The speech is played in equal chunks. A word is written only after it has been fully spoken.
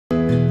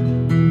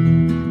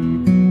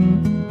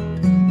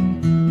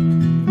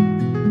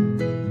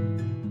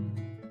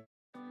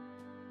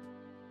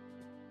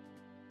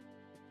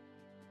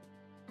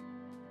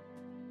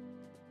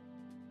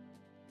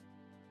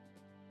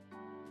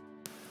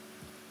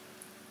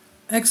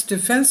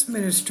Ex-defense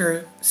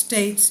minister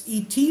states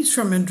E.T.s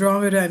from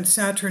Andromeda and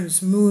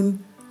Saturn's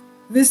moon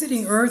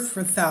visiting Earth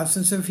for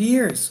thousands of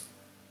years.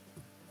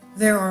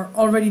 There are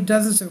already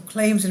dozens of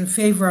claims in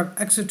favor of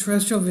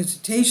extraterrestrial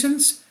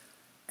visitations,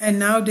 and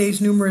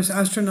nowadays numerous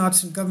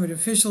astronauts and government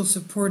officials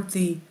support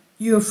the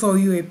UFO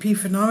UAP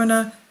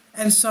phenomena,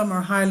 and some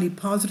are highly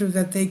positive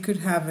that they could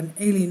have an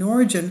alien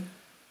origin.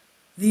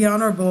 The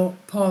Honorable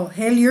Paul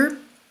Hellyer,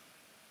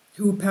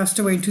 who passed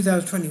away in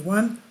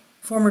 2021,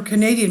 former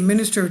Canadian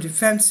Minister of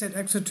Defense, said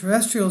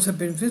extraterrestrials have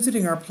been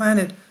visiting our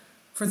planet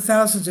for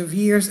thousands of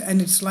years,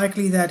 and it's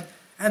likely that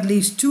at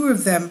least two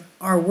of them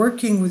are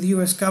working with the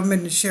US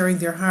government and sharing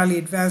their highly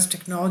advanced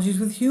technologies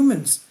with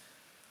humans.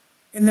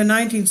 In the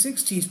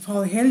 1960s,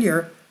 Paul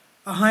Hellyer,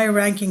 a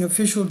high-ranking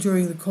official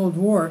during the Cold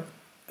War,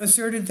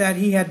 asserted that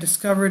he had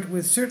discovered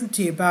with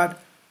certainty about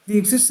the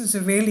existence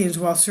of aliens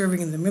while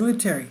serving in the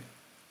military.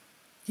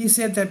 He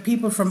said that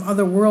people from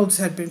other worlds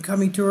had been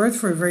coming to Earth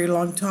for a very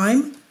long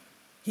time.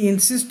 He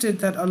insisted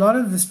that a lot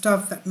of the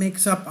stuff that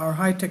makes up our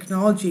high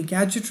technology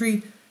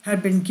gadgetry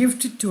had been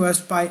gifted to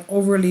us by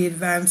overly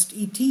advanced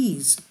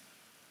E.T.s.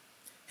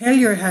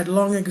 Hellyer had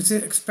long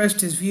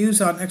expressed his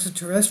views on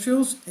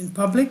extraterrestrials in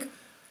public.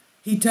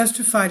 He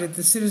testified at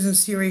the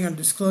Citizens' Hearing on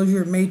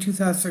Disclosure in May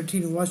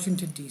 2013 in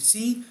Washington,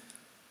 D.C.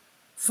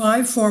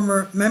 5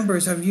 former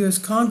members of U.S.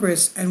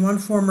 Congress and 1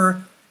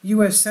 former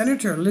U.S.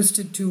 Senator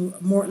listened to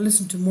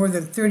more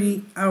than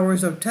 30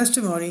 hours of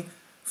testimony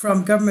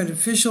from government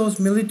officials,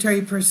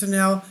 military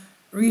personnel,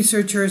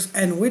 researchers,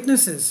 and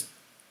witnesses.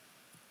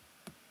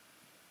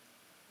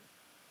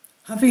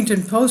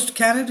 Huffington Post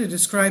Canada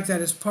described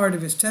that as part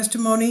of his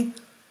testimony.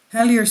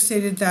 Hellyer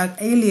stated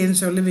that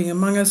aliens are living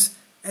among us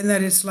and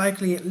that it's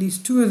likely at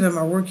least 2 of them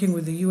are working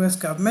with the U.S.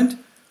 government.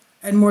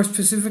 And more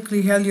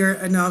specifically, Hellyer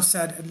announced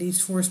that at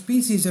least 4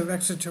 species of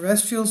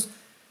extraterrestrials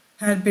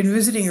had been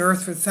visiting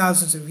Earth for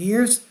thousands of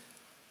years.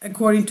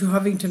 According to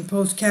Huffington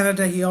Post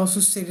Canada, he also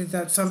stated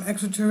that some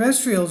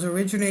extraterrestrials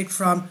originate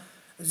from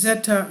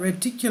Zeta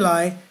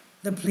Reticuli,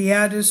 the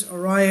Pleiades,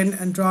 Orion,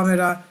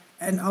 Andromeda,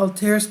 and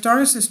Altair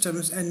star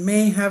systems, and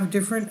may have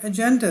different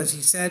agendas,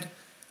 he said.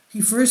 He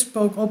first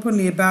spoke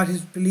openly about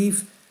his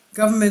belief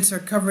governments are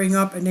covering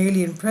up an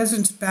alien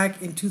presence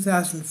back in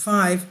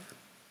 2005,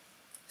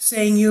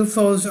 saying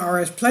UFOs are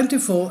as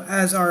plentiful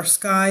as in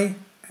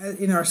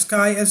our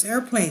sky as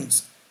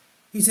airplanes.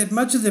 He said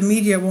much of the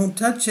media won't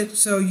touch it,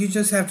 so you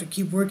just have to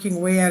keep working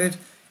away at it,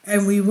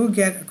 and we will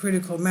get a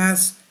critical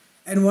mass.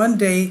 And one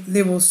day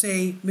they will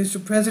say,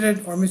 Mr.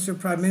 President or Mr.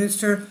 Prime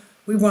Minister,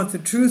 we want the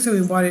truth and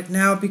we want it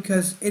now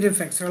because it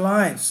affects our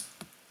lives.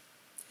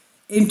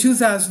 In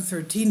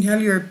 2013,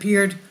 Hellyer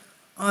appeared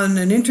on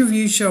an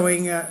interview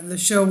showing the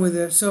show with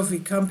the Sophie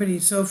company,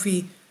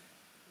 Sophie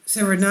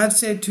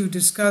Severnadze, to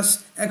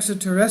discuss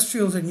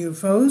extraterrestrials and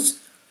UFOs.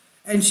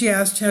 And she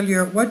asked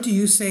Hellyer, what do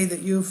you say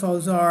that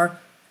UFOs are?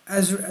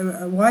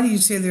 Why do you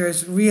say they're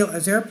as real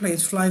as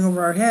airplanes flying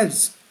over our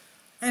heads?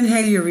 And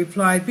Hellyer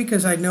replied,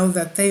 because I know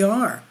that they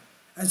are.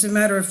 As a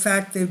matter of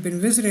fact, they've been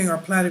visiting our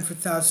planet for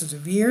thousands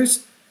of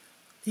years.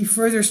 He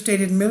further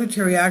stated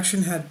military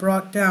action had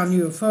brought down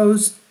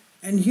UFOs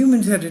and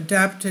humans had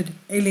adapted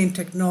alien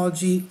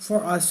technology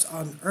for us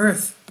on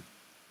Earth.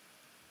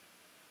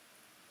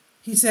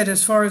 He said,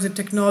 as far as the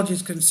technology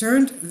is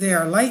concerned, they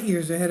are light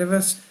years ahead of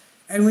us,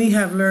 and we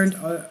have learned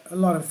a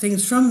lot of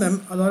things from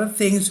them. A lot of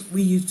things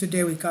we use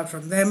today we got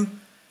from them,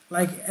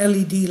 like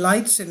LED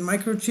lights and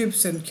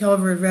microchips and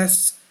Kelvin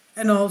vests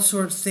and all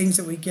sorts of things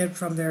that we get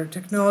from their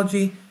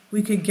technology.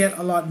 We could get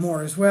a lot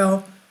more as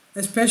well,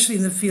 especially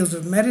in the fields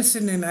of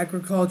medicine and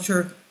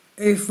agriculture,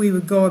 if we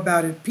would go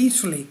about it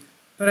peacefully.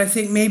 But I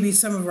think maybe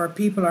some of our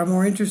people are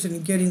more interested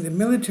in getting the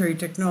military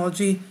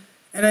technology,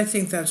 and I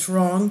think that's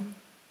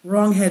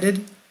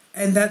wrong-headed,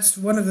 and that's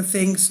one of the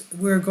things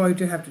we're going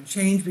to have to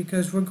change,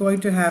 because we're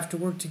going to have to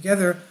work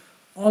together,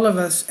 all of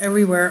us,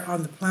 everywhere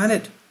on the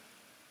planet.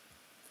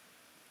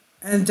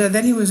 And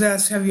then he was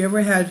asked, have you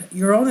ever had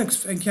your own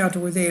encounter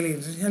with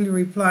aliens? And Hellyer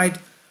replied,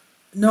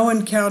 not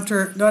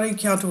encounter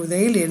with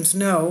aliens,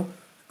 no.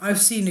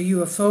 I've seen a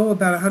UFO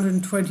about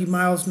 120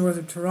 miles north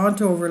of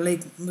Toronto over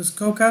Lake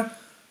Muskoka,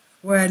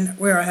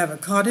 where I have a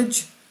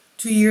cottage.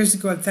 2 years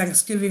ago at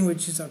Thanksgiving,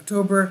 which is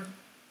October,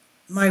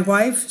 my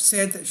wife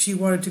said that she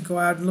wanted to go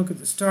out and look at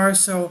the stars,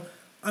 so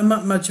I'm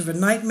not much of a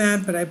night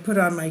man, but I put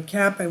on my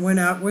cap and went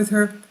out with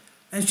her,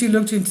 and she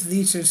looked into the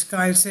eastern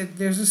sky and said,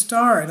 there's a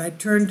star, and I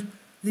turned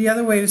the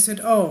other way and said,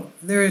 oh,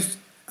 there's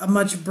a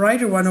much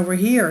brighter one over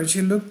here, and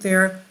she looked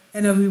there,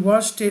 and we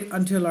watched it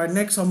until our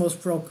necks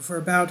almost broke for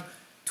about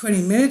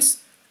 20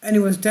 minutes, and it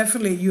was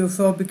definitely a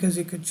UFO because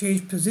it could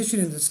change position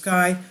in the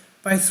sky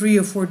by 3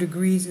 or 4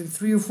 degrees in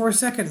 3 or 4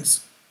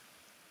 seconds.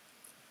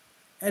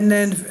 And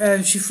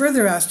then she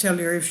further asked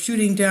Hellyer if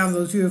shooting down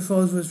those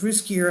UFOs was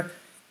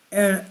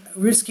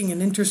risking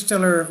an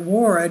interstellar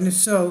war, and if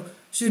so,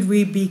 should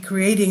we be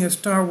creating a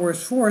Star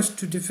Wars force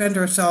to defend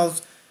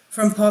ourselves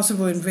from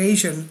possible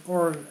invasion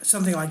or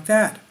something like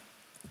that?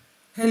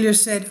 Hellyer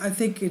said, I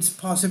think it's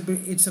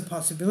a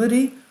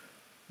possibility,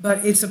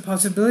 but it's a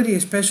possibility,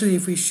 especially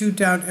if we shoot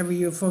down every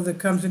UFO that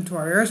comes into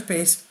our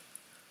airspace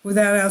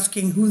without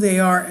asking who they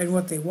are and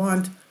what they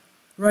want.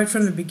 Right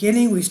from the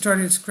beginning, we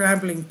started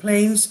scrambling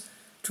planes,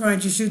 trying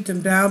to shoot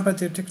them down, but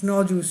their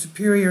technology was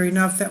superior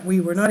enough that we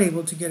were not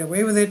able to get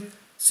away with it,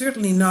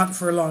 certainly not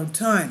for a long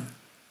time.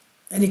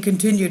 And he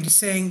continued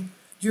saying,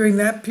 during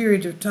that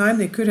period of time,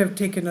 they could have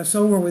taken us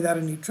over without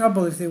any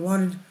trouble if they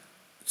wanted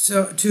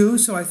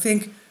so I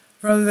think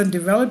rather than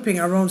developing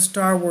our own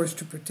Star Wars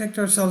to protect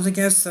ourselves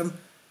against them,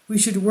 we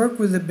should work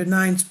with the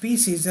benign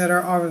species that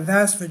are our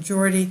vast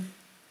majority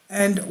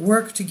and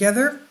work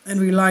together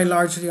and rely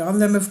largely on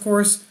them, of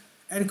course,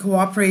 and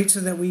cooperate so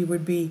that we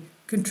would be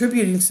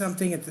contributing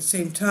something at the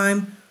same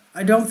time.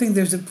 I don't think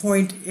there's a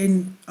point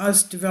in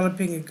us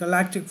developing a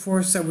galactic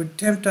force that would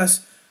tempt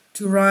us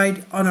to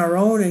ride on our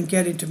own and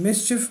get into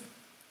mischief,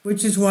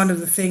 which is one of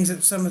the things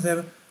that some of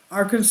them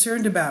are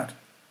concerned about.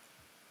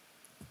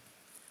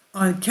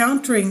 On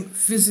countering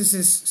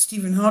physicist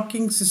Stephen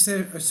Hawking's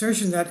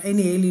assertion that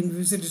any alien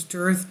visitors to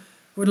Earth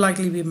would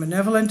likely be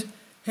malevolent,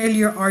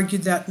 Hellyer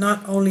argued that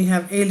not only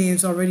have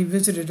aliens already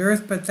visited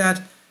Earth, but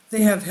that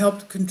they have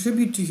helped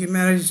contribute to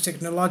humanity's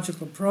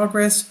technological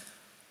progress.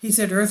 He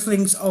said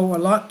Earthlings owe a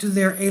lot to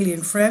their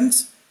alien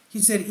friends. He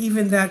said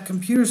even that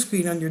computer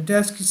screen on your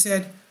desk, he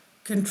said,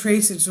 can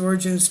trace its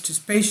origins to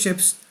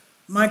spaceships.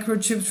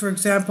 Microchips, for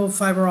example,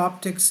 fiber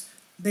optics,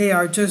 they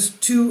are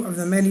just two of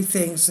the many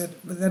things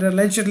that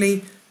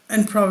allegedly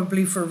and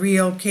probably for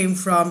real came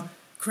from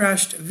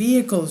crashed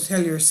vehicles,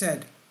 Hellyer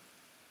said.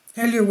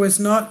 Hellyer was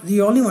not the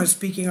only one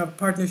speaking of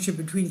partnership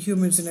between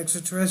humans and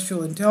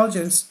extraterrestrial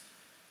intelligence.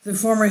 The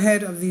former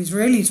head of the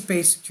Israeli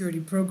space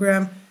security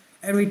program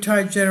and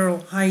retired General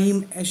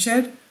Haim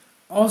Eshed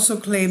also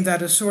claimed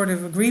that a sort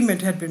of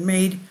agreement had been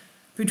made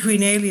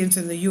between aliens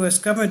and the US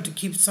government to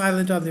keep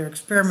silent on their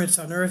experiments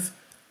on Earth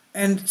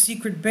and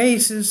secret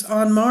bases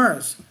on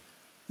Mars.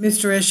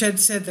 Mr. Eshed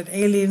said that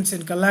aliens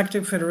and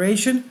Galactic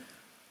Federation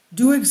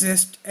do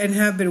exist and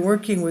have been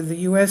working with the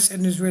US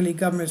and Israeli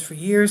governments for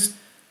years,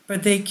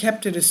 but they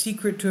kept it a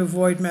secret to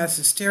avoid mass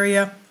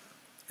hysteria.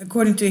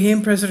 According to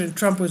him, President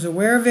Trump was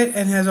aware of it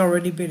and has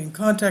already been in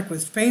contact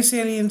with space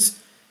aliens.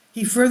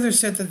 He further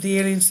said that the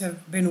aliens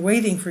have been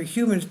waiting for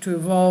humans to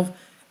evolve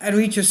and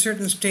reach a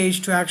certain stage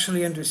to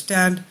actually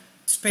understand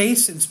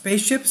space and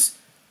spaceships.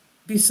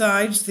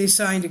 Besides, they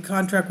signed a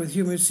contract with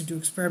humans to do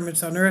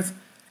experiments on Earth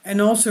and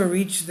also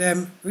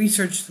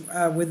research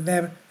with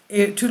them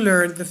to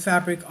learn the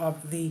fabric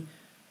of the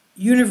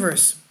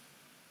universe.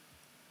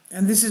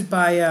 And this is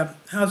by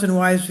House and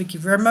Wise Vicky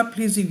Verma.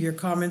 Please leave your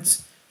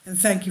comments and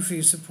thank you for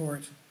your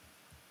support.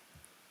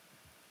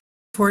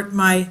 Support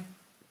my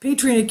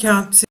Patreon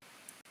account.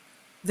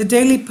 The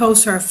daily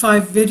posts are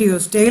 5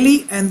 videos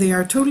daily and they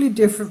are totally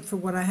different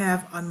from what I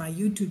have on my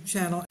YouTube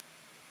channel.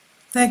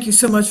 Thank you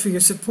so much for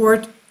your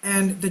support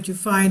and that you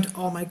find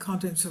all my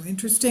content so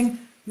interesting.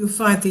 You'll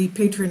find the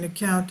Patreon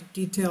account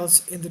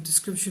details in the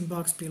description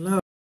box below.